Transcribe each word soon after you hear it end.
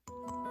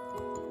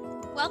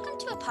Welcome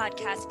to a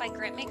podcast by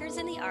Grantmakers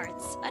in the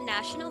Arts, a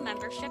national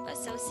membership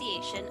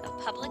association of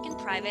public and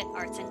private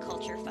arts and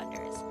culture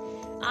funders.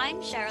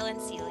 I'm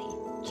Sherilyn Seeley,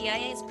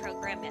 GIA's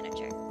program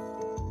manager.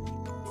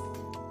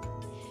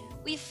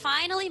 We've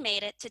finally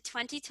made it to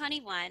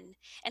 2021,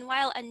 and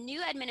while a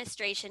new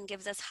administration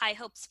gives us high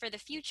hopes for the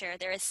future,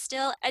 there is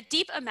still a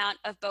deep amount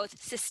of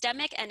both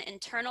systemic and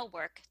internal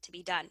work to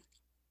be done.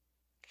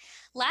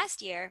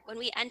 Last year, when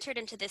we entered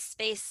into this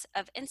space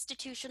of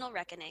institutional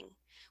reckoning,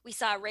 we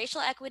saw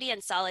racial equity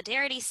and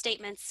solidarity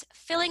statements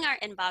filling our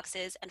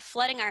inboxes and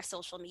flooding our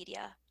social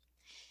media.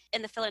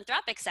 In the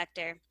philanthropic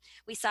sector,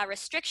 we saw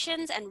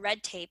restrictions and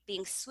red tape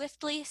being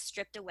swiftly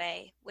stripped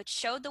away, which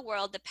showed the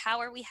world the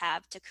power we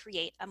have to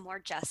create a more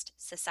just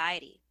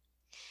society.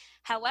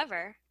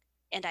 However,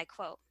 and I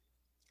quote,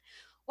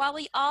 "While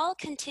we all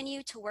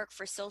continue to work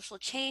for social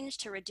change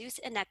to reduce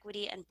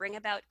inequity and bring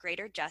about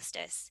greater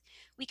justice,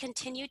 we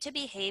continue to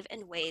behave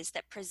in ways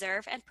that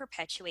preserve and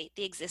perpetuate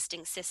the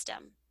existing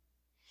system."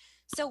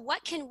 So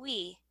what can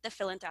we, the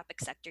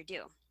philanthropic sector,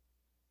 do?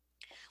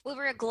 Well,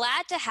 we're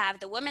glad to have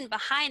the woman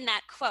behind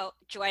that quote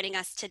joining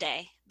us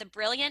today, the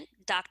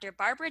brilliant Dr.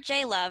 Barbara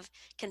J. Love,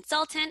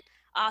 consultant,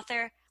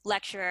 author,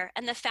 lecturer,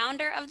 and the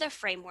founder of the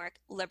framework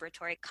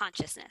Liberatory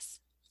Consciousness.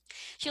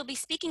 She'll be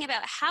speaking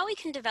about how we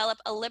can develop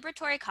a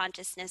liberatory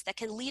consciousness that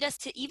can lead us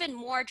to even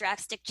more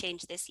drastic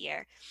change this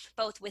year,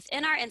 both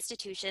within our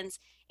institutions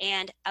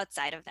and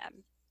outside of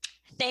them.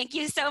 Thank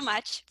you so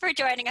much for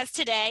joining us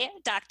today,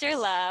 Dr.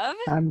 Love.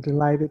 I'm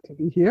delighted to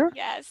be here.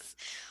 Yes.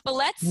 Well,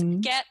 let's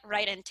get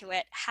right into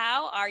it.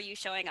 How are you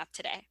showing up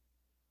today?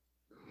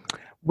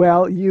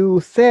 Well, you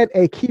said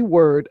a key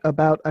word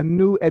about a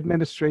new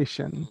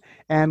administration,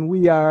 and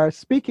we are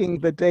speaking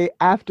the day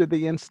after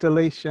the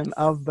installation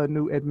of the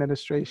new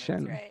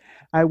administration. That's right.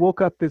 I woke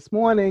up this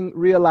morning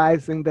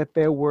realizing that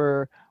there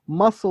were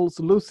muscles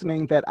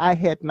loosening that I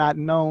had not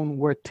known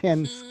were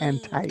tense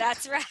and tight.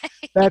 That's right.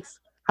 That's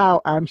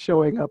how I'm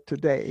showing up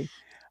today.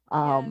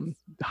 Yes.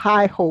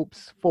 High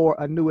hopes for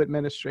a new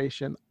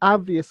administration.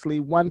 Obviously,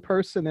 one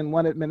person in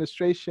one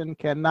administration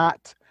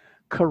cannot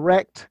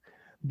correct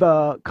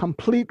the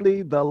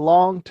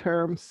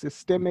long-term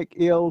systemic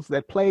ills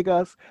that plague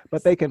us,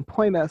 but they can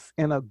point us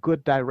in a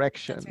good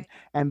direction. That's right.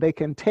 And they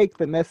can take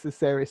the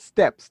necessary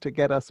steps to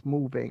get us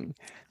moving.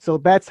 So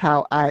that's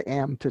how I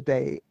am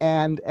today.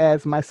 And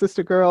as my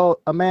sister girl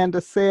Amanda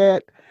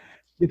said,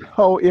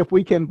 if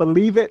we can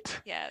believe it,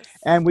 yes,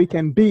 and we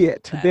can be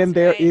it, that's then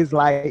there right. is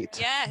light.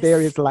 Yes. There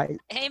is light.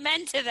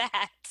 Amen to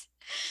that.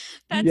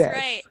 That's Yes.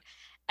 right.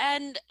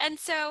 And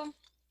so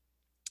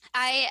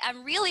I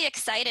am really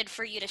excited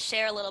for you to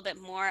share a little bit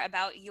more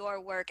about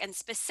your work and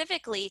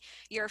specifically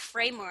your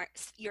framework,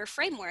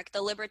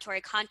 the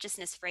Liberatory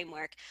Consciousness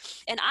Framework.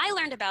 And I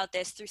learned about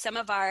this through some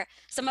of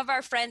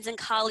our friends and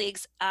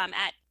colleagues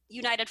at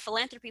United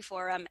Philanthropy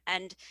Forum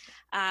and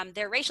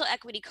their racial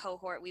equity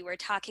cohort. We were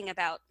talking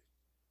about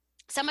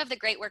some of the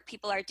great work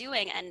people are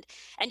doing, and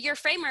your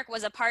framework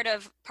was a part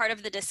of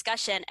the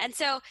discussion. And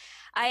so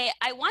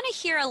I want to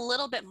hear a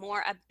little bit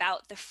more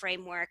about the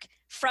framework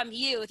from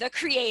you, the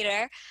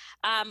creator.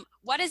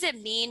 What does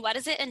it mean? What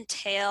does it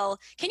entail?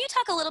 Can you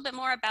talk a little bit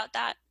more about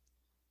that?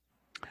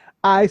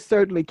 I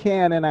certainly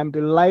can, and I'm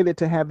delighted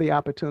to have the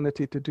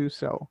opportunity to do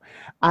so.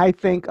 I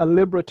think a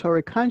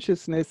liberatory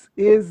consciousness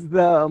is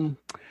the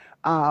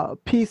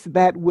piece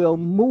that will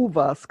move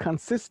us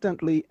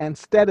consistently and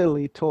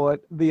steadily toward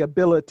the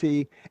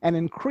ability and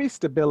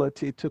increased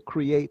ability to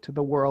create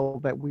the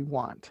world that we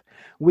want.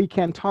 We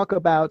can talk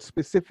about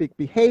specific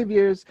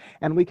behaviors,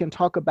 and we can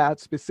talk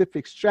about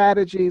specific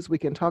strategies, we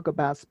can talk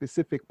about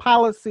specific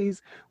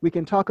policies, we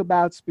can talk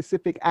about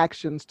specific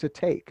actions to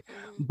take.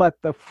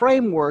 But the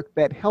framework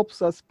that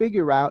helps us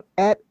figure out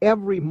at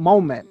every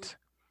moment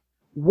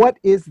what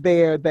is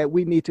there that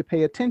we need to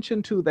pay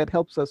attention to that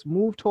helps us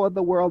move toward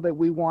the world that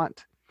we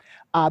want,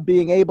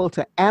 being able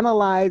to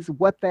analyze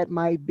what that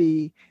might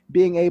be,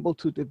 being able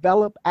to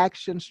develop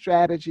action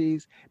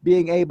strategies,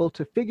 being able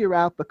to figure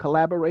out the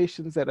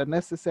collaborations that are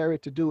necessary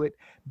to do it,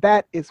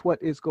 that is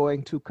what is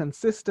going to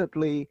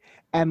consistently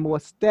and more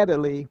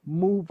steadily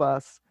move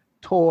us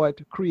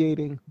toward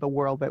creating the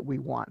world that we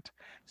want.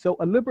 So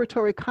a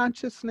liberatory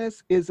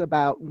consciousness is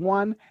about,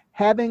 one,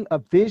 having a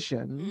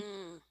vision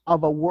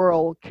of a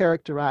world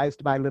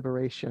characterized by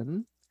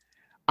liberation.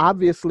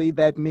 Obviously,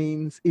 that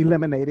means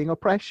eliminating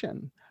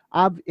oppression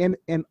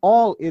in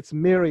all its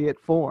myriad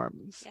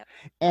forms. Yep.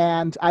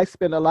 And I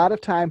spend a lot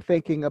of time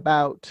thinking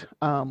about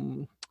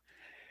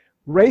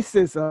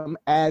racism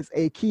as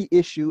a key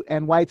issue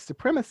and white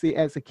supremacy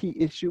as a key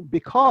issue,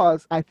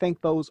 because I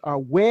think those are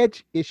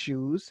wedge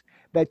issues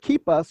that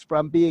keep us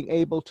from being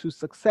able to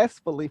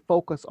successfully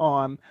focus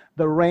on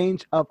the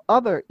range of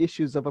other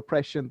issues of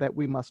oppression that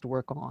we must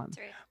work on.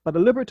 Right. But a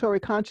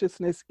liberatory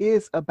consciousness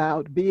is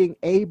about being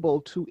able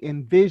to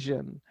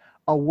envision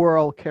a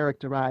world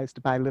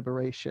characterized by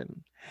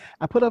liberation.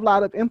 I put a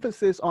lot of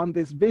emphasis on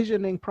this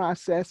visioning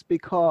process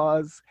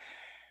because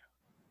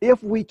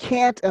if we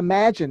can't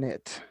imagine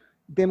it,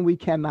 then we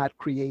cannot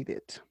create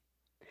it.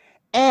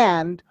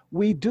 And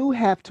we do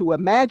have to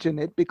imagine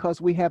it because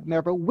we have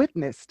never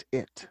witnessed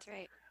it. That's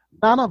right.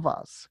 None of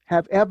us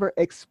have ever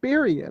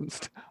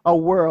experienced a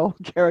world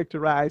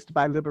characterized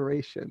by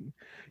liberation.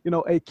 You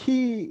know, a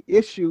key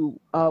issue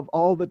of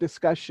all the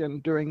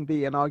discussion during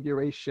the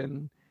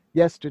inauguration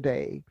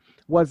yesterday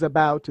was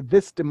about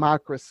this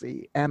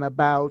democracy and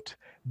about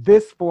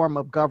this form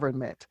of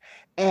government.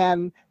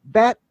 And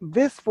that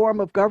this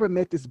form of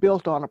government is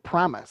built on a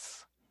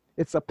promise.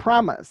 It's a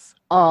promise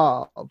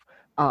of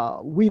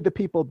we the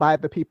people, by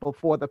the people,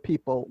 for the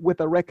people, with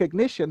a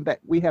recognition that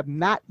we have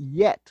not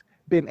yet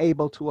been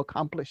able to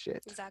accomplish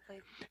it.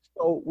 Exactly.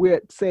 So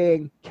we're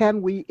saying,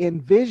 can we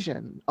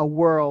envision a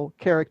world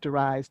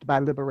characterized by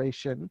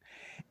liberation?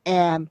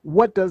 And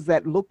what does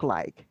that look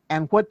like?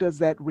 And what does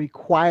that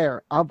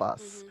require of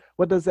us? Mm-hmm.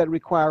 What does that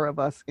require of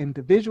us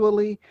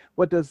individually?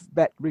 What does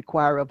that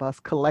require of us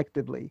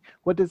collectively?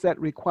 What does that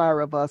require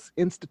of us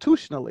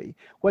institutionally?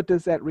 What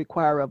does that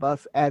require of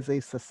us as a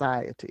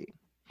society?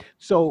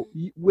 So,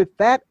 with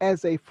that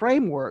as a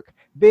framework,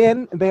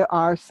 then there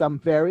are some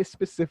very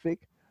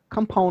specific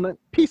component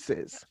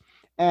pieces.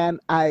 And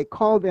I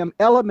call them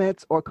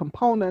elements or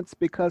components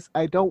because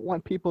I don't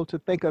want people to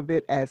think of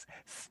it as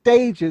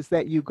stages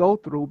that you go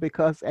through,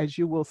 because as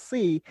you will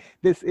see,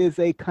 this is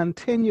a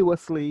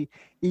continuously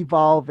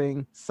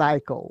evolving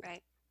cycle.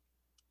 Right.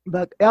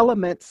 The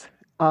elements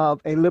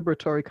of a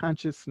liberatory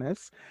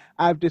consciousness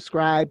I've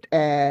described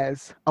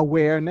as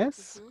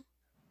awareness, Mm-hmm.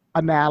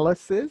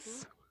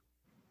 analysis,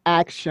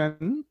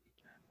 action,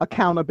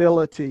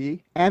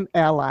 accountability, and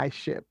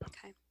allyship.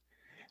 Okay.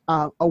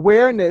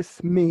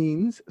 Awareness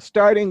means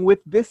starting with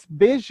this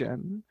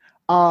vision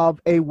of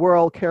a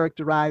world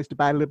characterized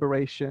by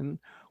liberation.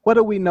 What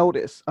do we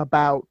notice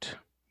about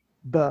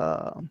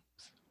the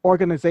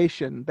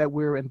organization that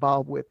we're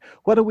involved with?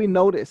 What do we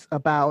notice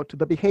about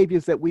the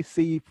behaviors that we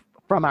see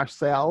from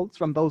ourselves,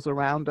 from those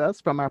around us,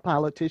 from our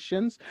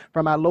politicians,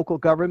 from our local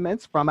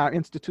governments, from our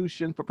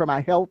institutions, from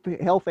our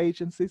health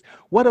agencies?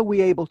 What are we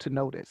able to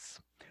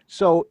notice?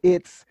 So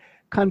it's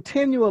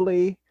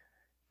continually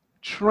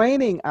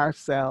training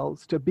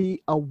ourselves to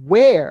be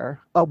aware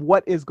of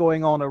what is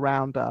going on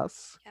around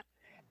us. Yep.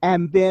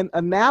 And then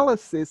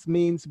analysis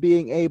means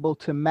being able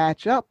to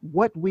match up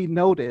what we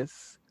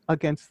notice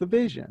against the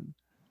vision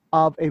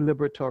of a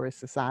liberatory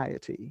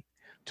society.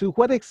 To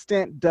what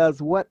extent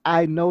does what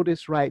I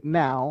notice right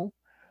now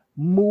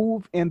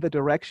move in the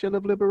direction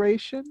of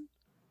liberation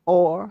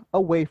or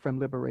away from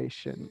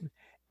liberation?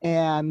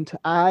 And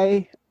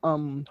I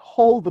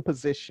hold the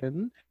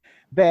position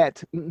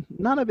that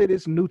none of it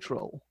is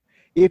neutral.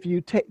 If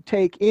you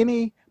take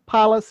any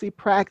policy,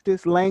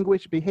 practice,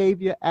 language,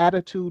 behavior,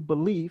 attitude,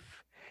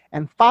 belief,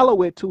 and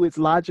follow it to its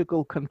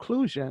logical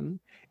conclusion,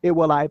 it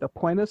will either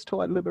point us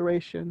toward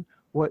liberation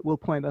or it will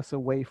point us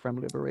away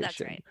from liberation.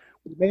 That's right.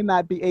 We may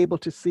not be able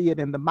to see it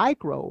in the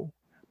micro,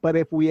 but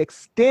if we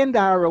extend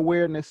our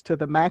awareness to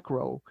the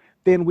macro,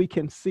 then we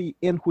can see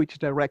in which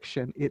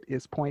direction it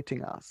is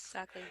pointing us.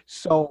 Exactly.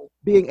 So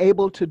being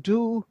able to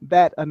do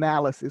that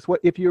analysis, what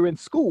if you're in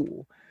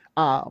school,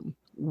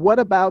 what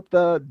about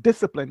the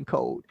discipline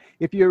code?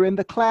 If you're in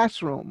the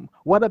classroom,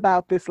 what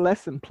about this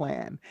lesson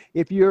plan?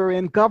 If you're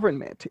in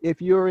government,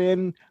 if you're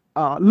in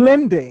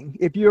lending,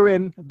 if you're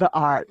in the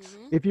arts,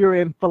 if you're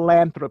in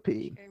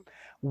philanthropy, Sure.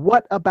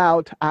 what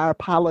about our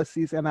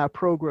policies and our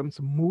programs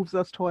moves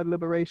us toward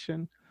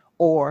liberation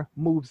or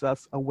moves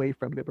us away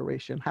from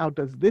liberation? How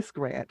does this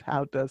grant,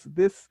 how does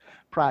this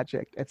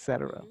project,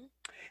 etc.?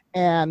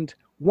 And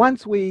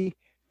once we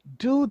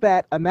do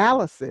that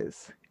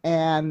analysis,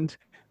 and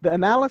the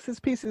analysis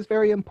piece is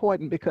very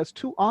important because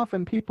too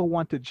often people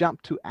want to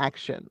jump to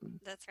action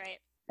That's right.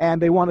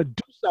 and they want to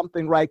do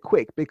something right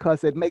quick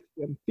because it makes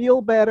them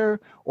feel better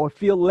or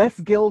feel less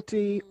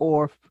guilty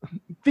or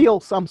feel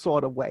some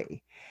sort of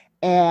way.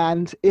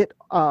 And it,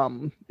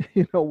 one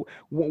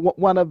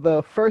of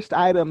the first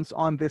items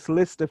on this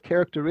list of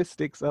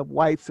characteristics of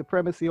white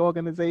supremacy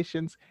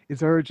organizations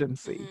is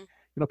urgency.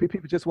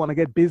 People just want to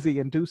get busy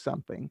and do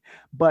something.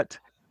 But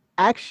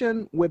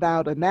action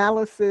without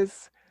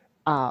analysis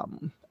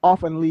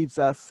often leads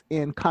us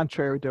in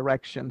contrary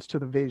directions to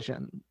the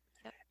vision.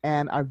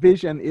 And our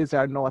vision is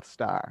our North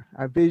Star.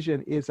 Our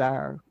vision is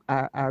our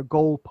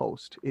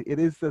goalpost. It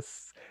is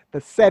the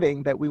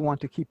setting that we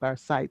want to keep our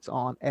sights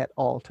on at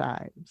all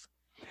times.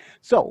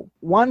 So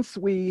once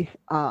we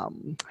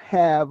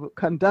have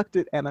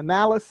conducted an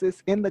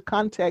analysis in the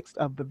context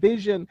of the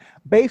vision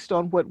based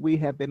on what we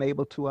have been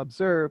able to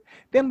observe,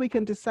 then we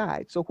can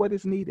decide, so what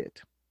is needed?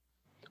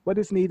 What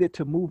is needed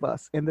to move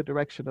us in the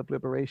direction of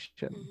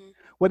liberation?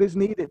 What is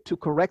needed to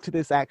correct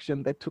this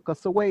action that took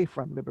us away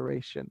from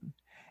liberation?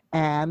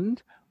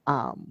 And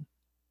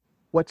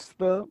what's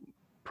the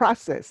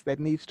process that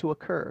needs to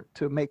occur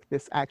to make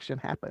this action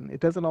happen?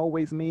 It doesn't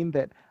always mean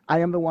that I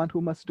am the one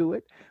who must do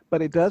it,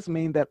 but it does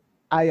mean that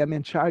I am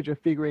in charge of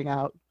figuring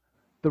out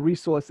the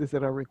resources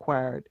that are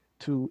required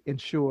to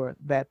ensure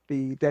that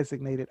the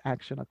designated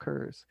action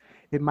occurs.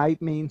 It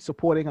might mean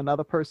supporting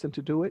another person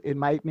to do it. It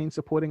might mean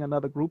supporting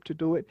another group to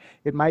do it.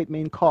 It might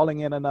mean calling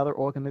in another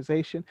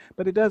organization,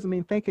 but it doesn't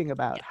mean thinking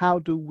about Yep. how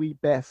do we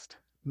best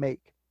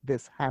make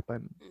this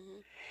happen. Mm-hmm.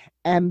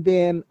 And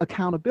then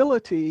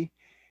accountability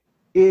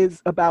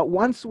is about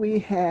once we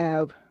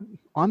have,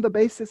 on the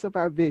basis of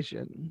our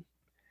vision,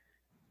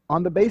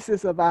 on the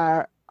basis of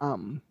our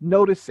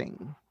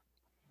noticing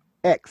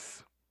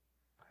X,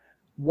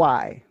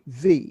 Y,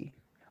 Z,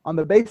 on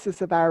the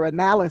basis of our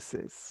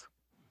analysis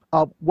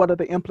of what are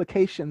the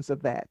implications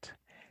of that,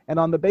 and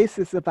on the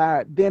basis of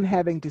our then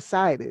having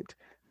decided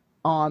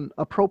on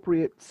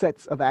appropriate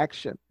sets of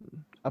action,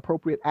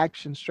 appropriate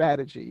action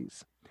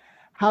strategies,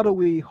 how do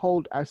we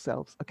hold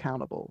ourselves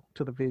accountable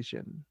to the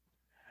vision?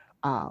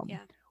 Um, Yeah.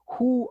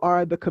 who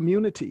are the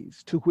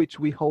communities to which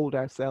we hold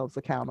ourselves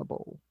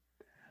accountable?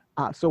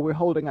 So we're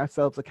holding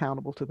ourselves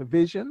accountable to the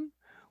vision.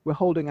 We're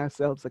holding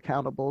ourselves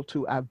accountable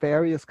to our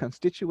various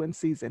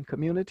constituencies and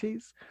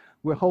communities.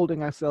 We're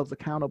holding ourselves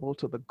accountable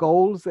to the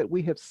goals that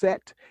we have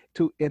set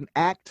to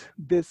enact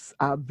this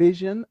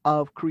vision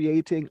of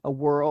creating a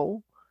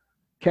world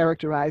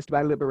characterized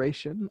by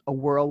liberation, a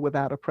world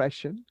without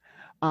oppression.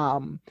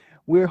 Um,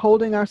 we're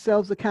holding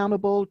ourselves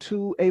accountable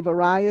to a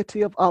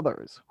variety of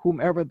others,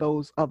 whomever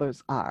those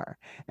others are.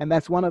 And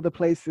that's one of the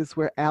places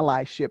where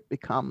allyship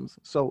becomes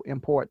so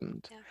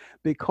important Yeah.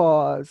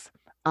 because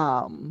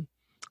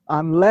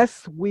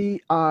unless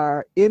we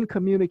are in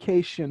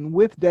communication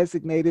with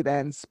designated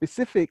and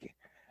specific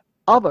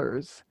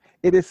others,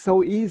 it is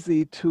so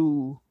easy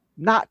to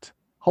not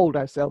hold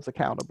ourselves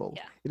accountable.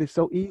 Yeah. It is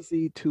so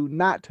easy to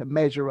not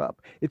measure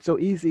up. It's so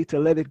easy to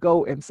let it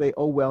go and say,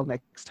 oh, well,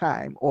 next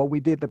time, or we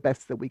did the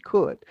best that we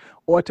could,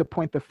 or to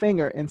point the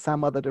finger in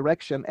some other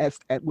direction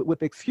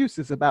with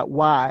excuses about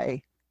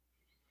why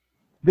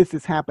this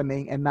is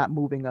happening and not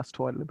moving us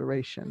toward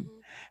liberation. Mm-hmm.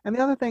 And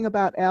the other thing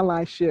about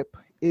allyship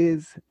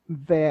is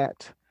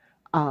that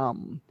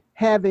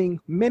having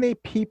many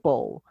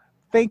people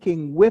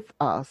thinking with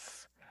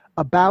us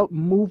about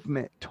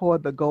movement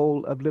toward the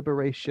goal of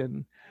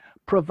liberation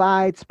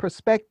provides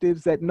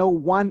perspectives that no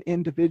one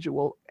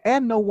individual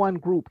and no one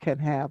group can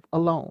have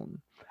alone.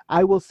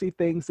 I will see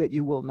things that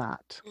you will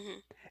not, Mm-hmm.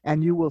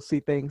 and you will see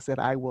things that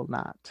I will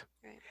not.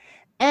 Right.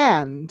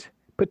 And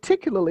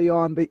particularly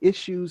on the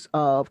issues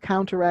of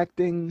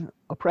counteracting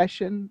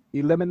oppression,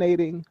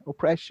 eliminating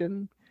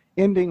oppression,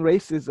 ending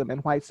racism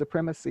and white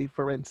supremacy,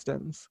 for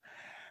instance,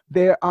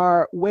 there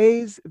are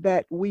ways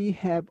that we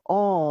have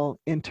all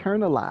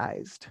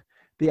internalized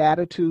the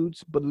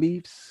attitudes,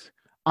 beliefs,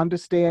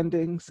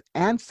 understandings,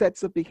 and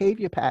sets of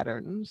behavior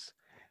patterns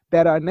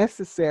that are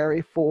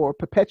necessary for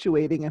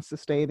perpetuating and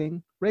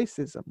sustaining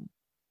racism.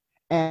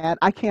 And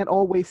I can't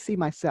always see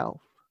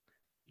myself.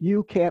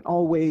 You can't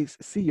always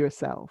see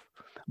yourself.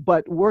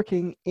 But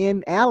working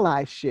in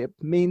allyship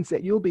means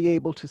that you'll be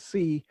able to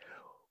see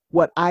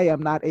what I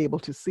am not able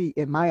to see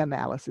in my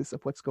analysis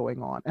of what's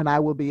going on. And I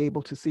will be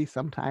able to see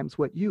sometimes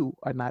what you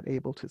are not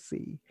able to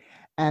see.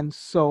 And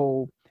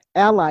so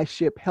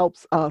allyship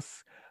helps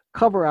us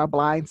cover our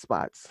blind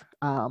spots.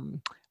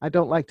 I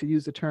don't like to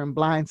use the term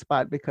blind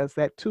spot because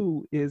that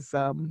too is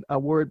a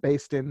word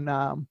based in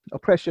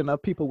oppression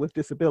of people with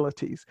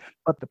disabilities,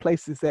 but the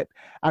places that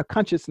our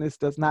consciousness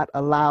does not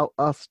allow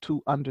us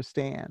to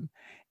understand.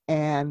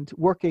 And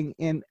working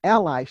in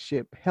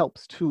allyship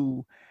helps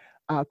to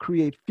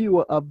create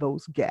fewer of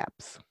those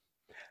gaps.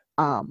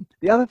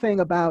 The other thing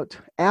about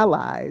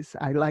allies,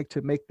 I like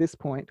to make this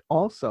point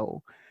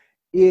also,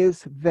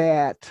 is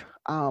that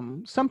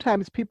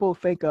sometimes people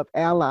think of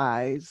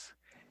allies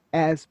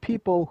as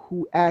people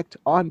who act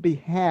on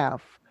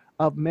behalf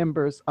of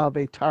members of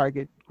a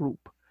target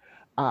group.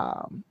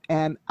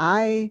 And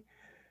I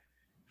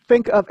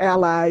think of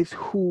allies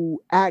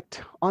who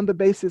act on the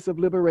basis of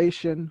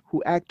liberation,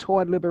 who act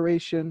toward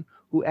liberation,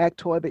 who act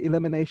toward the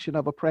elimination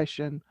of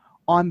oppression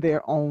on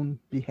their own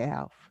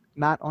behalf,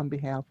 not on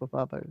behalf of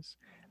others.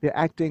 They're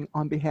acting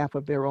on behalf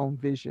of their own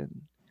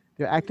vision.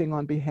 They're acting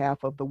on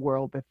behalf of the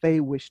world that they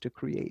wish to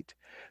create.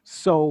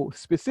 So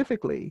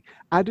specifically,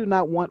 I do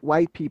not want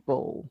white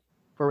people,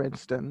 for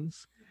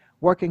instance,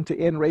 working to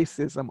end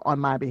racism on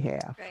my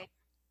behalf. Right.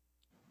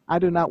 I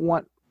do not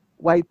want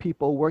white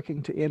people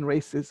working to end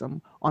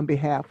racism on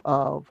behalf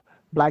of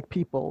Black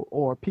people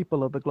or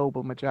people of the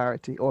global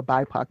majority or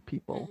BIPOC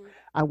people. Mm-hmm.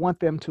 I want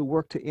them to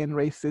work to end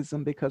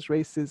racism because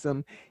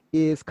racism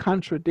is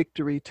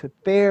contradictory to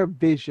their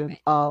vision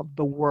Right. of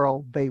the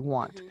world they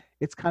want. Mm-hmm.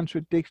 It's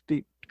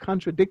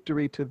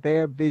contradictory to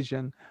their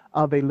vision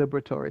of a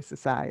liberatory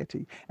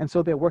society. And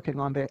so they're working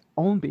on their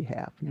own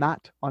behalf,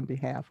 not on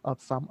behalf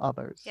of some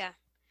others. Yeah.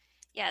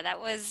 Yeah, that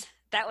was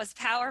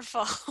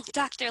powerful,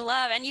 Dr.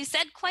 Love. And you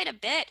said quite a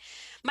bit.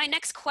 My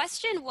next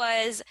question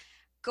was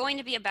going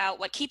to be about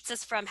what keeps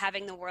us from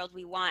having the world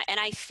we want. And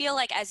I feel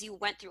like as you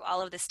went through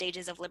all of the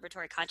stages of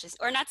liberatory consciousness,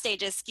 or not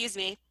stages, excuse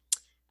me,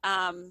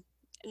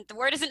 the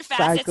word isn't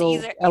facets,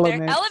 either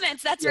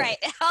elements, that's Yes. right.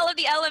 All of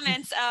the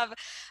elements of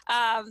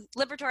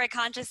liberatory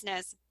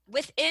consciousness.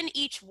 Within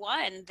each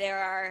one, there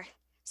are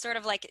sort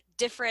of like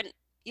different,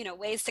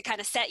 ways to kind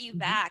of set you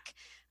back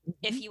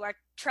if Mhm. you are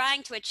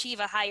trying to achieve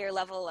a higher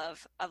level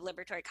of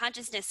liberatory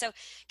consciousness. So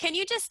can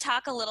you just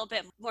talk a little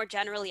bit more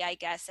generally, I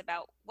guess,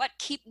 about what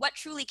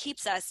truly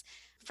keeps us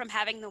from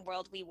having the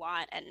world we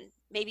want, and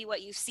maybe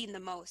what you've seen the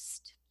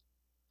most?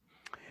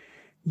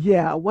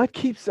 Yeah, what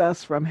keeps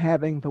us from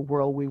having the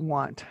world we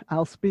want?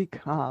 I'll speak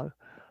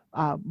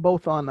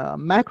both on a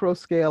macro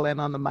scale and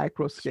on the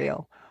micro Sure.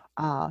 scale.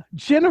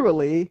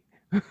 Generally,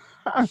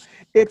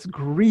 it's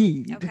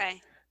greed.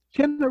 Okay.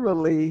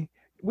 Generally,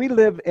 we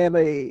live in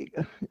a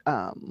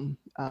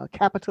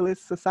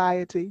capitalist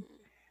society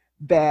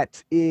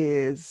that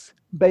is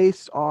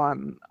based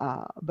on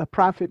the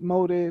profit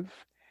motive,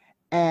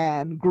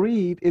 and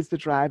greed is the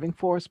driving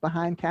force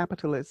behind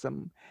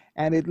capitalism.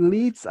 And it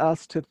leads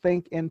us to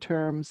think in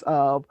terms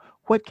of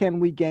what can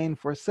we gain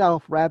for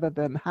self rather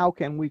than how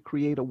can we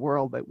create a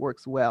world that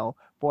works well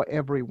for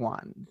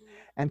everyone.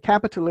 And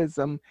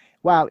capitalism,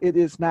 while it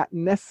is not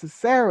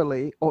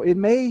necessarily, or it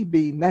may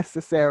be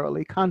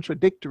necessarily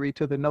contradictory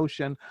to the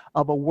notion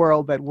of a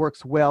world that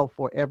works well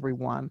for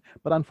everyone,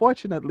 but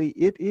unfortunately,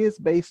 it is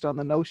based on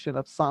the notion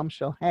of some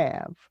shall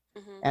have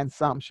Mm-hmm. and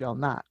some shall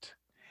not.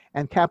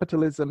 And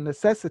capitalism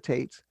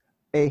necessitates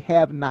a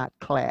have not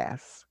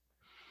class.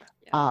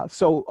 Yeah.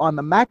 So on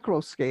the macro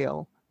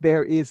scale,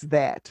 there is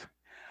that.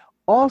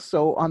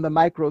 Also on the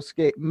macro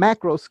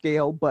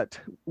scale, but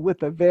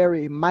with a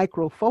very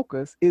micro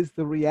focus, is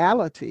the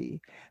reality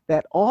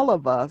that all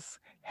of us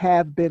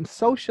have been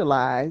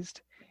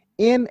socialized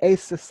in a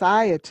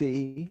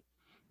society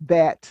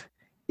that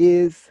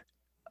is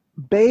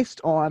based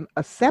on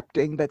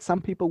accepting that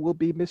some people will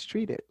be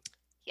mistreated.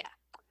 Yeah.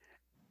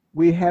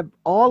 We have,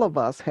 all of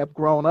us have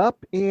grown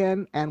up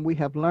in, and we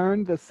have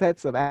learned the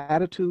sets of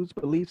attitudes,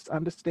 beliefs,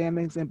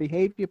 understandings, and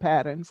behavior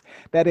patterns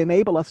that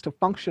enable us to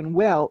function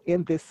well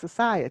in this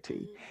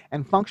society. Mm-hmm.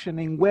 And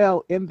functioning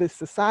well in this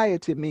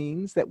society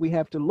means that we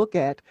have to look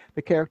at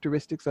the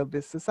characteristics of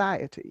this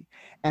society.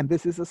 And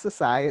this is a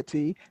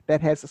society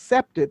that has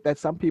accepted that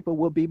some people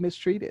will be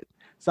mistreated.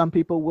 Some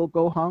people will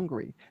go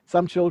hungry.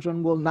 Some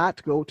children will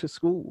not go to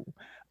school.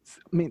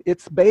 I mean,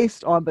 it's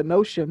based on the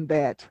notion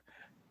that,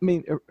 I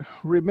mean,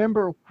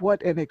 remember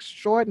what an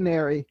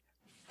extraordinary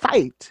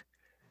fight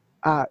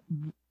uh,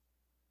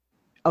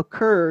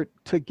 occurred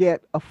to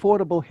get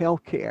affordable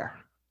health care.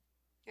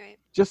 Right.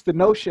 Just the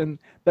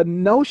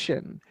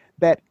notion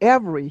that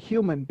every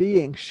human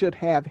being should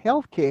have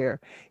health care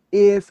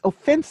is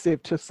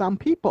offensive to some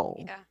people.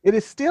 Yeah. It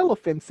is still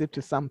offensive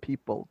to some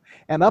people.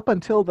 And up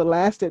until the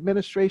last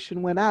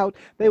administration went out,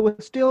 they were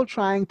still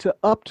trying to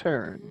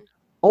Mm-hmm.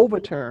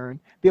 overturn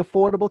the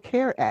Affordable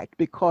Care Act,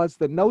 because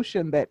the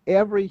notion that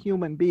every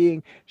human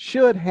being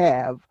should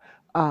have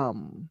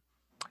um,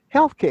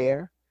 health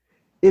care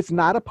is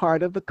not a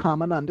part of the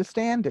common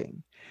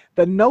understanding.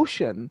 The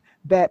notion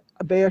that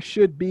there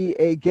should be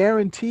a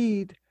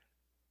guaranteed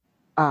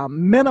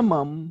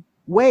minimum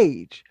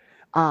wage,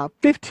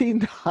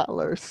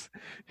 $15.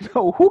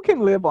 Who can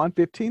live on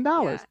Yeah.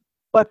 $15?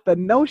 But the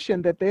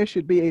notion that there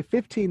should be a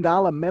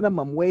 $15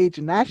 minimum wage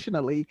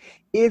nationally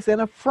is an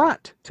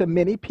affront to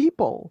many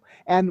people.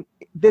 And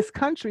this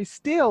country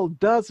still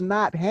does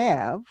not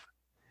have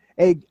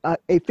a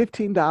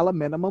 $15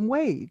 minimum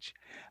wage.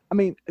 I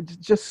mean,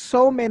 just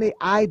so many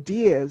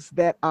ideas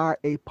that are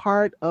a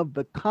part of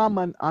the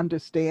common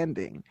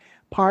understanding,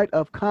 part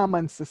of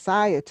common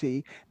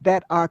society,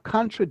 that are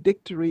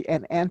contradictory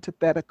and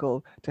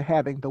antithetical to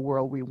having the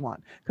world we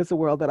want. Because the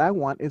world that I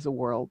want is a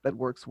world that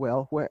works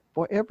well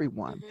for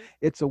everyone. Mm-hmm.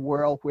 It's a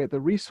world where the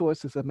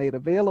resources are made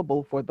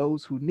available for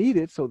those who need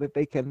it so that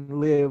they can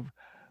live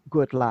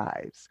good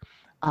lives.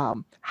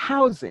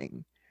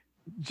 Housing,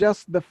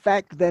 just the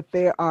fact that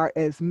there are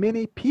as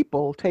many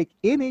people, take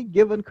any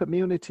given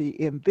community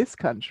in this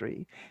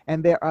country,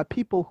 and there are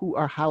people who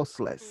are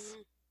houseless.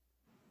 Mm-hmm.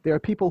 There are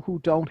people who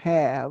don't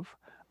have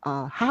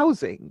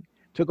housing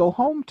to go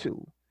home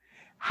to.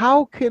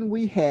 How can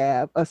we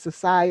have a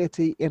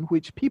society in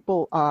which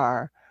people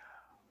are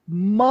Yeah.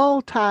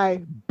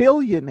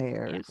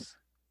 multi-billionaires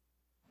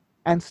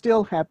and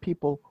still have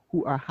people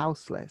who are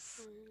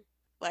houseless? Mm-hmm.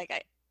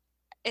 Like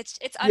it's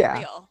Yeah,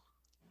 unreal.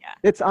 Yeah.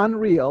 it's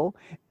unreal.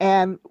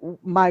 And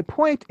my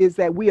point is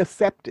that we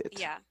accept it.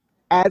 Yeah.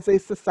 As a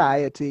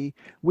society,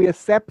 we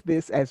accept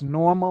this as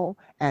normal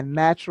and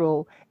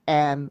natural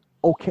and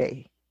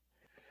okay.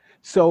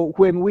 So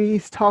when we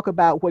talk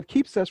about what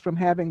keeps us from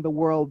having the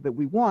world that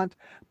we want,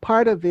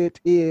 part of it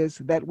is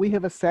that we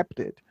have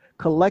accepted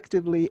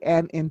collectively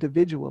and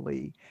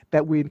individually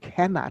that we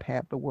cannot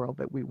have the world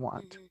that we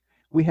want. Mm-hmm.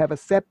 We have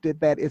accepted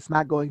that it's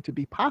not going to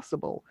be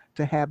possible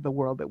to have the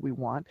world that we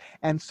want.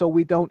 And so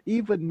we don't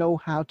even know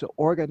how to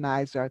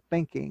organize our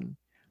thinking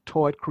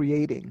toward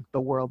creating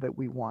the world that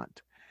we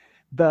want.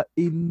 The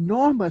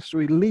enormous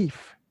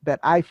relief that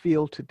I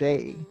feel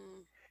today Mm-hmm.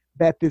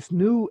 that this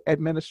new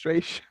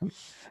administration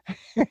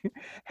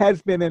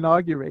has been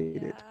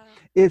inaugurated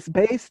Yeah. is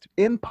based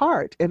in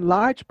part, in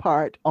large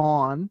part,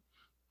 on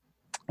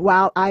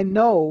while I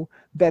know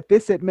that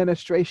this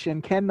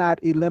administration cannot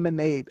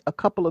eliminate a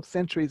couple of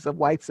centuries of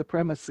white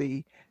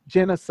supremacy,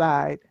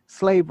 genocide,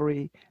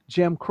 slavery,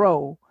 Jim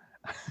Crow,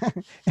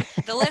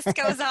 The list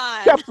goes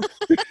on.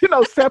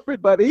 separate,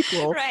 separate but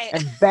equal, Right.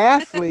 and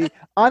vastly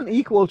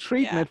unequal Yeah.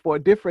 treatment for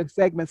different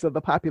segments of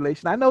the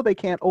population. I know they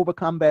can't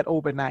overcome that Right,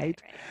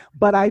 overnight, right.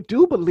 but I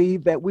do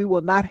believe that we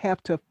will not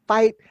have to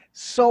fight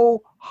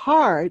so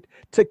hard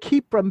to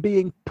keep from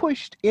being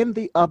pushed in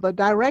the other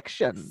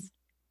direction. Yes.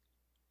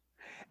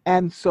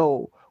 And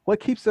so, what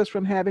keeps us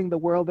from having the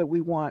world that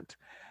we want?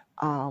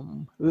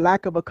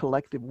 Lack of a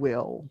collective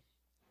will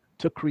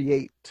to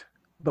create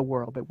the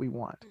world that we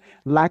want,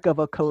 Hmm. lack of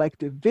a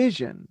collective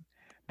vision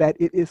that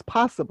it is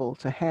possible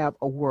to have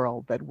a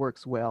world that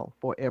works well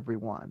for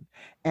everyone.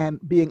 And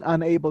being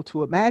unable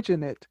to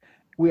imagine it,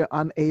 we're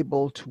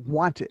unable to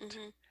want it.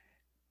 Hmm.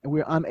 And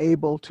we're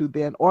unable to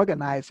then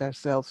organize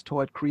ourselves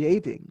toward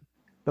creating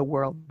the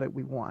world that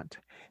we want.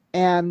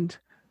 And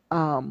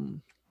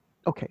um,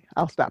 okay,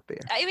 I'll stop there.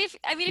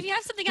 If you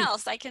have something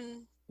else, I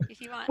can,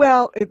 if you want.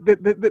 Well,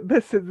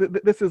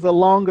 this is a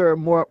longer,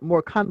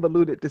 more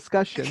convoluted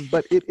discussion,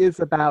 but it is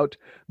about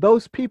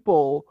those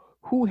people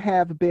who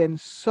have been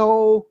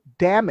so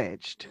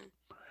damaged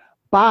Mm.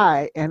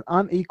 by an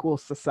unequal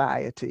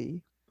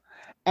society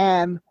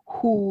and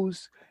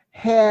who's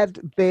had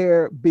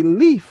their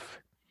belief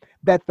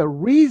that the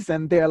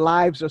reason their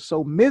lives are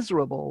so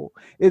miserable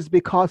is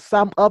because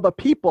some other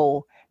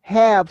people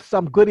have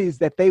some goodies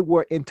that they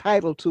were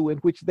entitled to and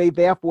which they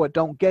therefore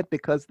don't get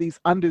because these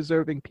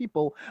undeserving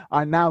people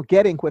are now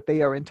getting what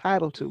they are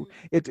entitled to. Hmm.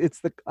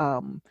 It's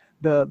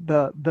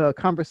the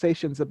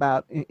conversations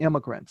about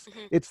immigrants.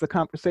 Hmm. It's the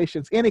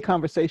conversations, any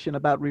conversation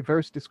about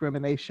reverse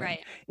discrimination, Right.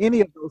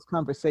 any of those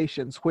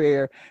conversations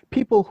where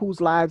people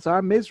whose lives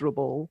are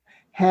miserable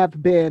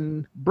have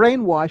been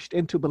brainwashed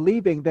into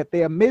believing that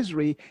their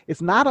misery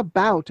is not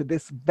about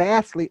this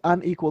vastly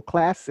unequal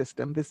class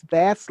system, this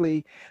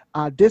vastly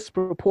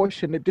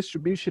disproportionate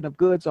distribution of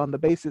goods on the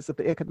basis of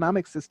the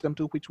economic system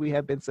to which we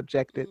have been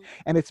subjected. Hmm.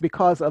 And it's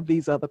because of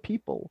these other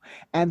people.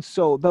 And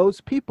so those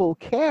people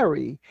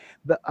carry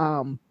the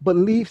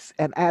beliefs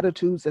and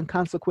attitudes and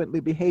consequently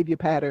behavior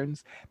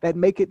patterns that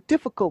make it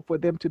difficult for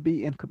them to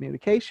be in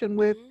communication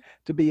with, Hmm.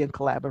 to be in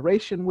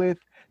collaboration with,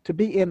 to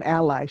be in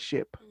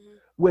allyship Hmm.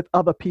 with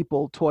other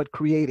people toward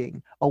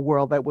creating a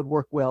world that would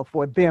work well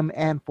for them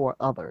and for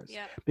others,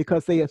 Yep.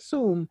 because they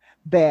assume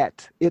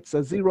that it's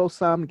a zero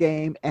sum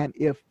game, and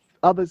if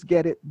others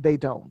get it, they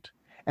don't.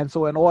 And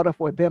so, in order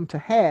for them to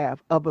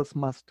have, others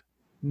must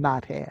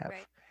not have.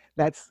 Right.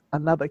 That's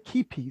another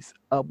key piece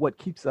of what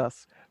keeps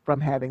us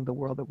from having the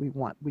world that we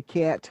want. We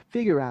can't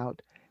figure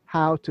out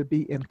how to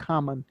be in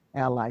common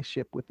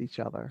allyship with each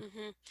other.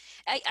 Hmm.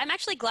 I'm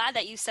actually glad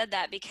that you said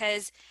that,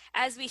 because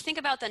as we think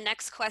about the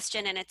next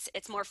question, and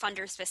it's more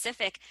funder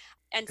specific,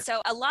 and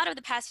so a lot of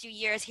the past few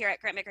years here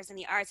at Grantmakers in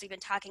the Arts, we've been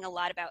talking a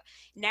lot about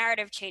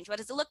narrative change. What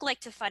does it look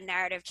like to fund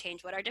narrative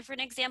change? What are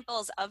different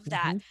examples of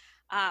that?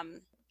 Mm-hmm.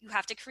 You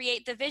have to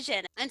create the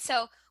vision. And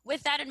so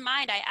with that in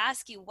mind, I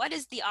ask you, what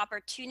is the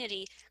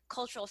opportunity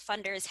cultural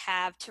funders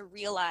have to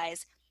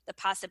realize the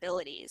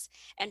possibilities,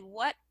 and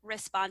what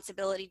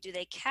responsibility do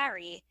they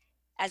carry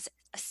as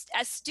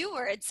as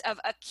stewards of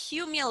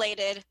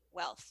accumulated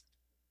wealth?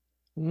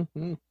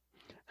 Mm-hmm.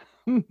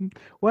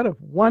 What a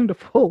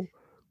wonderful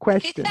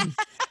question.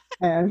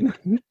 And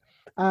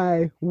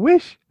I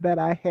wish that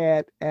I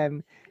had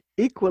an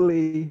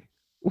equally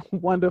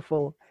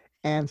wonderful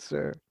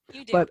answer,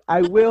 You do. but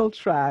I will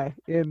try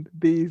in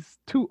these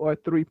two or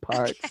three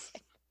parts.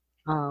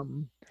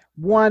 Um,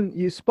 One,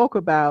 you spoke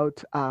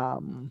about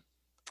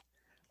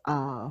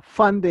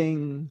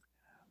funding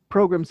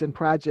programs and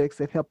projects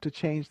that help to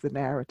change the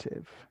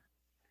narrative.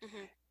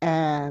 Hmm.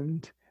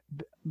 And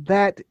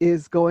that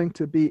is going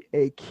to be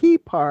a key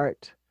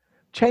part.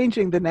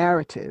 Changing the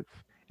narrative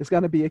is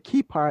going to be a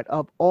key part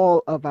of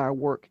all of our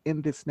work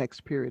in this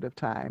next period of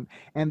time.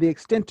 And the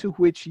extent to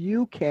which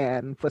you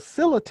can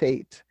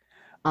facilitate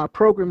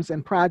programs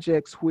and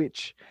projects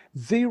which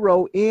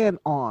zero in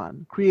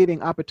on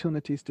creating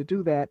opportunities to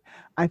do that,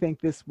 I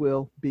think this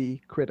will be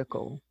Hmm.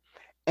 critical.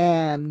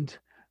 And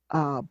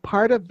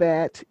part of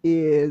that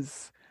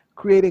is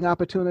creating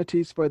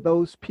opportunities for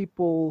those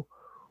people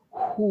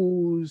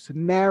whose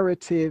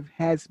narrative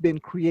has been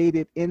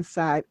created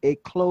inside a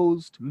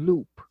closed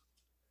loop,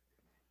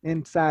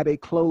 inside a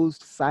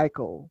closed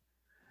cycle.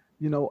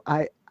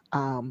 I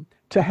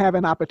to have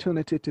an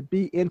opportunity to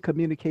be in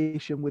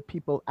communication with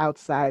people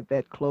outside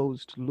that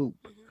closed loop.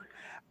 Hmm.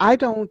 I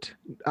don't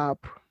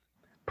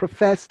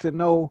profess to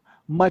know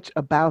much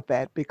about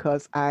that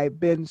because I've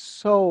been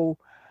so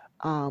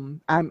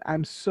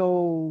I'm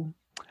so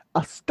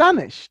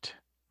astonished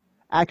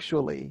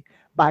actually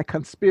by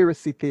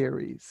conspiracy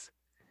theories.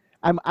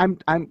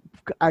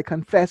 I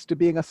confess to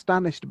being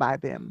astonished by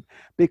them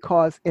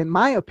because, in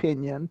my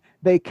opinion,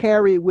 they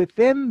carry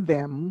within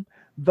them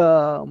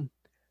the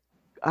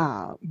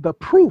the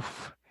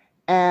proof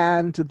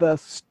and the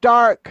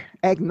stark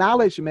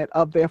acknowledgement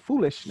of their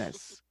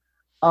foolishness,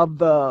 of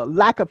the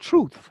lack of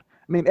truth.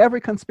 mean,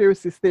 every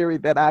conspiracy theory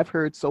that I've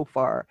heard so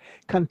far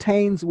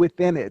contains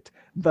within it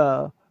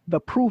the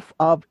proof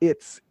of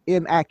its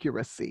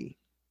inaccuracy,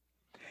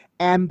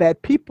 and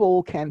that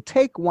people can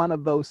take one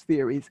of those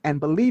theories and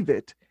believe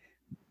it,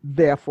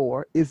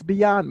 therefore, is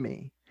beyond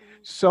me. Mhm.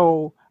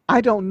 So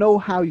I don't know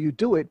how you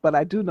do it, but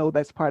I do know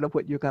that's part of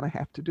what you're going to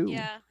have to do,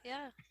 Yeah,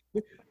 yeah.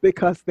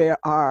 because there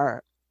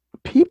are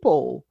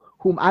people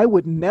whom I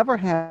would never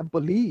have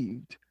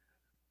believed,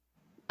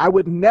 I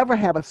would never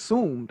have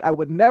assumed, I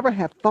would never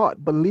have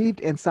thought believed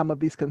in some of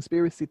these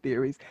conspiracy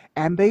theories,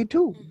 and they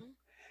do. Hmm.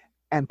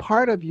 And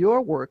part of your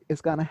work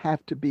is going to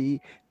have to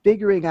be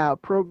figuring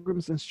out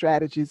programs and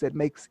strategies that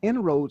makes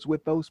inroads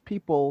with those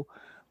people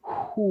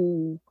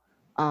who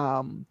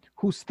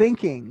whose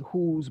thinking,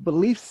 whose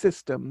belief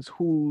systems,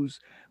 whose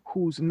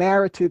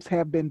narratives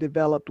have been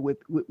developed with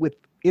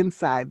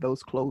inside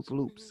those closed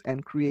loops, Hmm.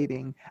 and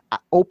creating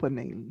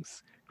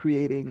openings,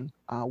 creating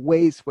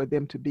ways for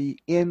them to be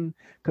in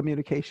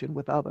communication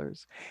with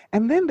others.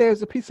 And then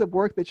there's a piece of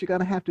work that you're going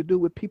to have to do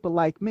with people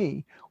like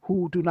me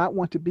who do not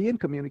want to be in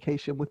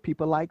communication with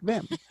people like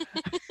them.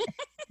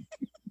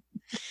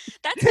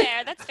 That's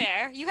fair. That's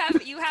fair. You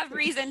have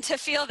reason to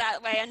feel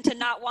that way and to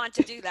not want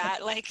to do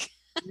that. Like,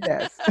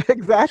 Yes,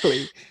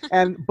 exactly.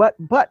 And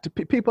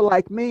people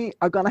like me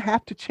are going to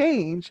have to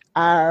change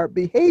our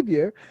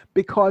behavior,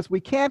 because we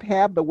can't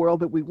have the world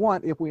that we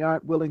want if we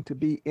aren't willing to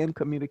be in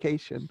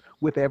communication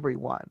with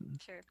everyone.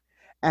 sure.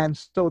 And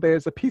so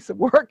there's a piece of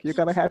work you're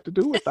going to have to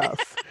do with us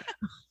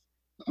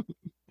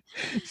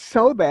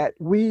so that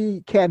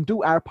we can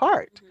do our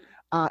part.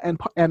 Hmm.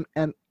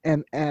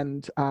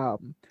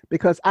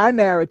 Because our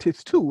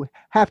narratives too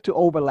have to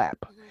overlap.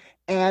 Hmm.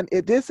 And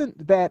it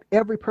isn't that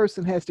every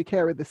person has to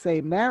carry the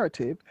same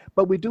narrative,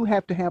 but we do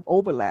have to have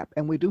overlap,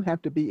 and we do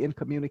have to be in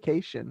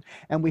communication,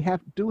 and we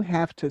do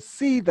have to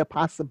see the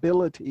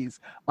possibilities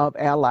of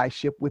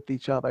allyship with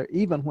each other,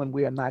 even when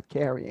we are not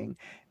carrying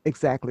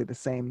exactly the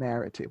same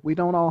narrative. We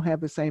don't all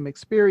have the same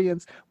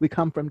experience. We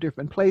come from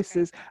different Right.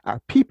 places. Our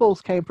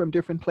peoples came from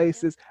different Yep.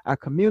 places. Our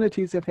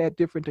communities have had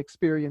different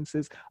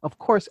experiences. Of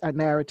course, our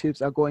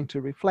narratives are going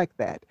to reflect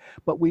that,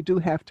 but we do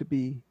have to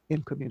be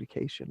in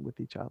communication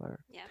with each other.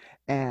 Yeah.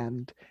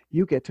 And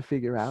you get to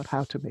figure out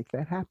how to make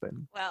that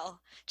happen.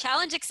 Well,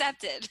 challenge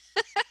accepted.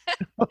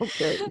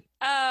 Okay.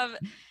 um,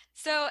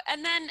 so,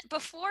 and then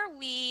before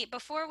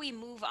we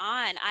move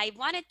on, I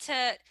wanted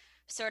to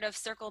sort of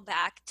circle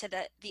back to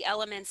the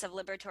elements of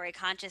liberatory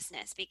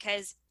consciousness,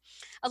 because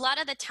a lot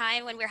of the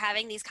time when we're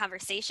having these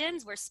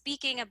conversations, we're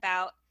speaking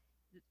about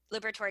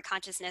liberatory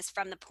consciousness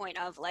from the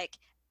point of like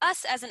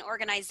us as an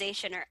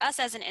organization or us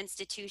as an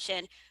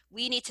institution,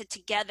 we need to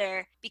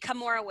together become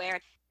more aware,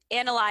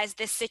 analyze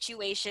this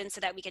situation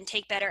so that we can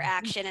take better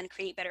action and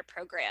create better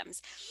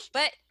programs.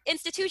 But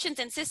institutions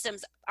and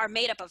systems are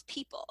made up of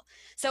people.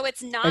 So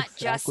it's not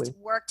just Exactly.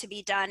 work to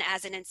be done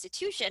as an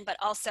institution, but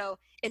also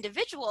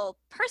individual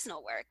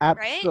personal work,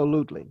 right?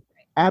 Absolutely.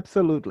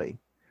 Absolutely.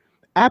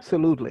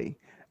 Absolutely.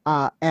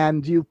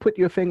 And you put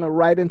your finger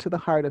right into the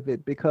heart of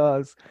it,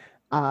 because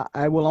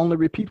I will only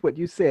repeat what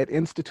you said.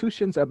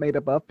 Institutions are made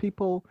up of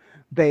people.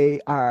 They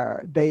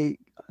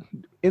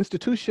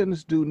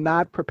institutions do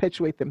not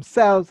perpetuate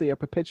themselves. They are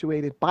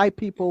perpetuated by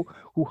people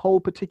who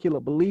hold particular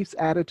beliefs,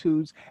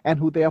 attitudes, and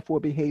who therefore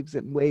behaves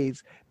in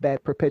ways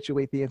that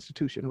perpetuate the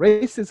institution.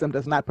 Racism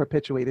does not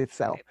perpetuate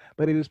itself, Right.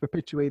 but it is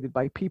perpetuated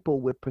by people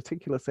with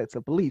particular sets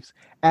of beliefs,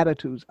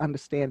 attitudes,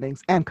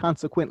 understandings, and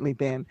consequently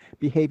then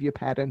behavior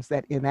patterns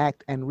that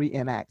enact and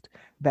reenact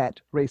that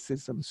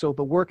racism. So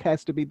the work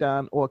has to be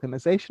done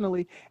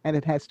organizationally, and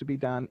it has to be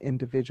done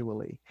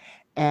individually.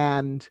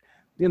 And,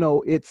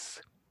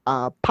 it's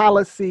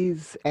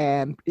policies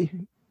and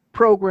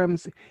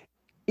programs.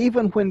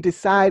 Even when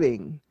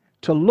deciding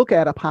to look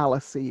at a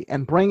policy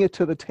and bring it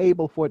to the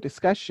table for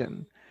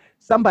discussion, Mhm.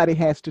 somebody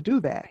has to do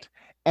Right. that.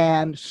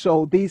 And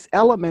so these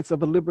elements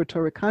of a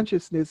liberatory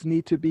consciousness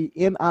need to be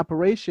in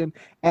operation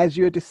as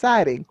you're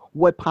deciding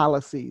what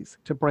policies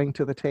to bring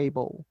to the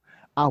table,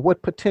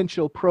 what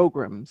potential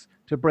programs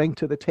to bring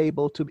to the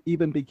table to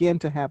even begin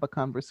to have a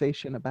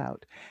conversation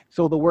about.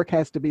 So the work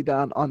has to be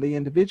done on the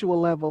individual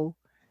level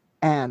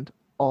and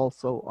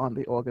also on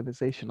the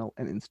organizational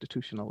and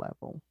institutional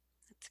level.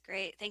 That's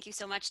great. Thank you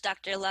so much,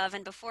 Dr. Love.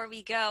 And before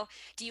we go,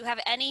 do you have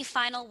any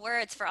final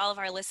words for all of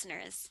our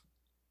listeners?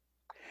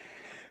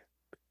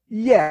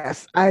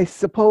 Yes, I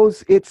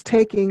suppose it's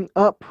taking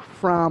up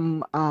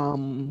from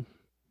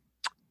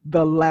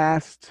the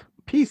last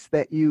piece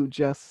that you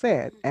just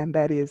said, Mhm. and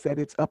that is that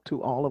it's up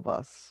to all of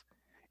us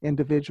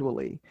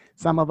individually.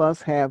 Some of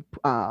us have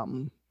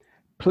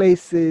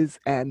places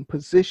and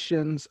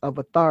positions of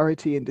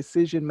authority and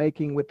decision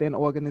making within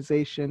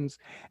organizations.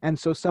 And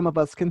so some of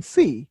us can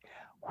see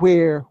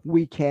where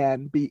we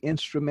can be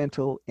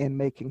instrumental in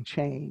making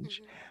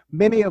change. Mhm.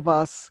 Many of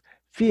us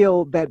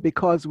feel that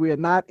because we are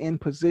not in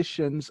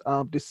positions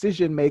of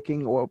decision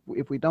making, or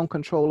if we don't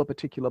control a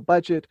particular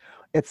budget,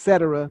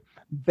 etc.,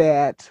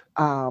 that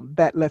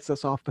lets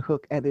us off the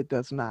hook, and it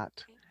does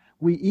not.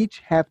 We each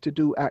have to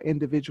do our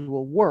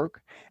individual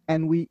work,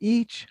 and we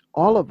each,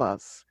 all of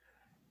us,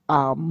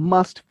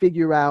 must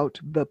figure out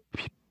the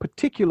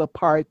particular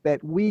part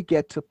that we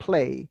get to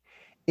play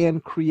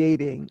in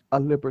creating a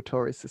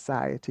liberatory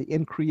society,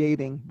 in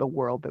creating the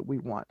world that we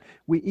want.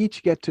 We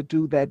each get to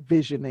do that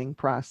visioning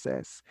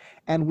process,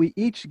 and we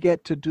each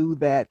get to do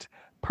that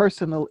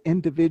personal,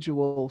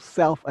 individual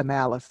self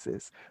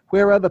analysis.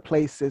 Where are the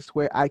places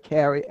where I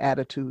carry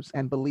attitudes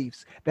and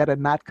beliefs that are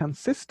not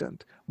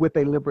consistent with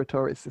a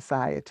liberatory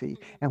society?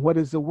 And what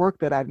is the work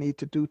that I need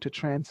to do to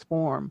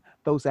transform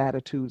those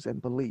attitudes and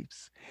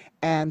beliefs?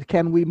 And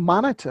can we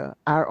monitor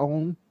our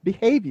own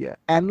behavior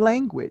and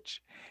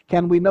language?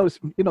 Can we notice,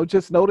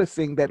 just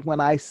noticing that when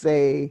I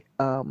say,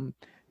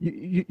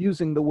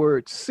 using the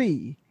word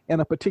see in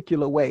a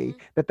particular way,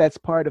 that's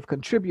part of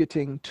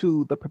contributing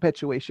to the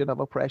perpetuation of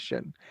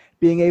oppression.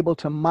 Being able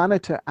to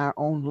monitor our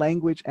own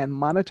language and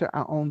monitor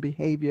our own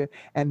behavior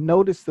and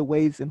notice the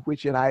ways in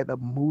which it either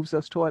moves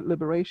us toward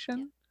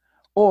liberation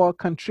or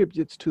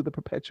contributes to the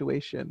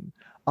perpetuation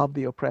of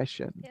the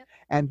oppression. Yep.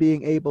 And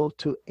being able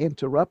to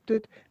interrupt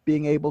it,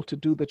 being able to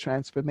do the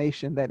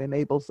transformation that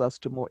enables us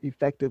to more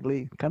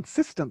effectively,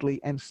 consistently,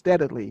 and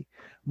steadily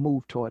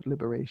move toward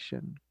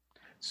liberation.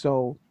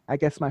 So I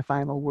guess my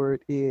final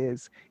word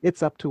is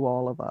it's up to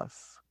all of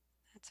us.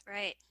 That's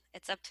right.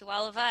 It's up to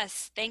all of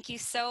us. Thank you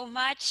so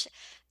much,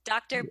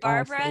 Dr. You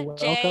are so Barbara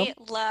J.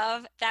 welcome.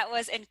 Love. That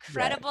was Yes.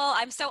 incredible.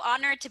 I'm so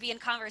honored to be in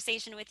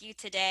conversation with you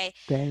today.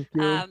 Thank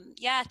you.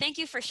 Yeah, thank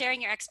you for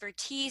sharing your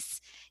expertise.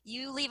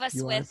 You leave us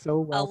You are with so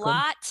a welcome.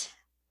 lot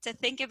to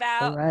think All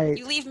about. You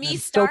right. leave me I'm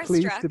so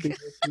pleased to starstruck. be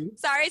with you.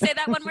 Sorry, say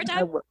that one more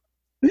time.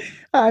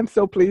 I'm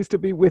so pleased to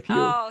be with you.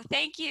 Oh,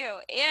 thank you.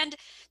 And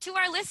to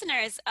our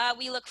listeners,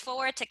 we look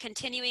forward to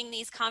continuing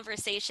these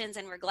conversations,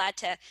 and we're glad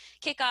to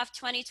kick off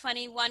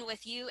 2021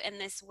 with you in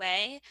this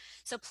way.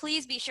 So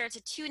please be sure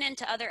to tune in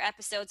to other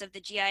episodes of the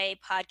GIA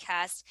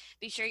podcast.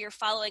 Be sure you're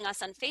following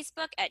us on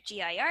Facebook at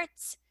GI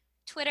Arts,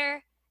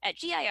 Twitter at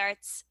GI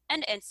Arts,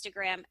 and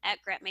Instagram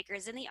at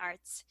Grantmakers in the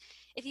Arts.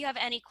 If you have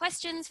any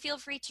questions, feel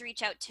free to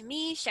reach out to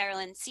me,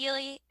 Sherilyn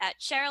Seely, at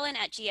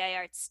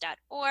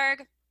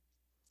sherilyn@giarts.org.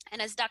 And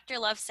as Dr.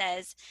 Love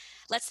says,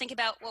 let's think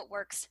about what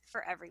works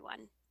for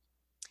everyone.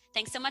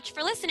 Thanks so much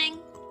for listening.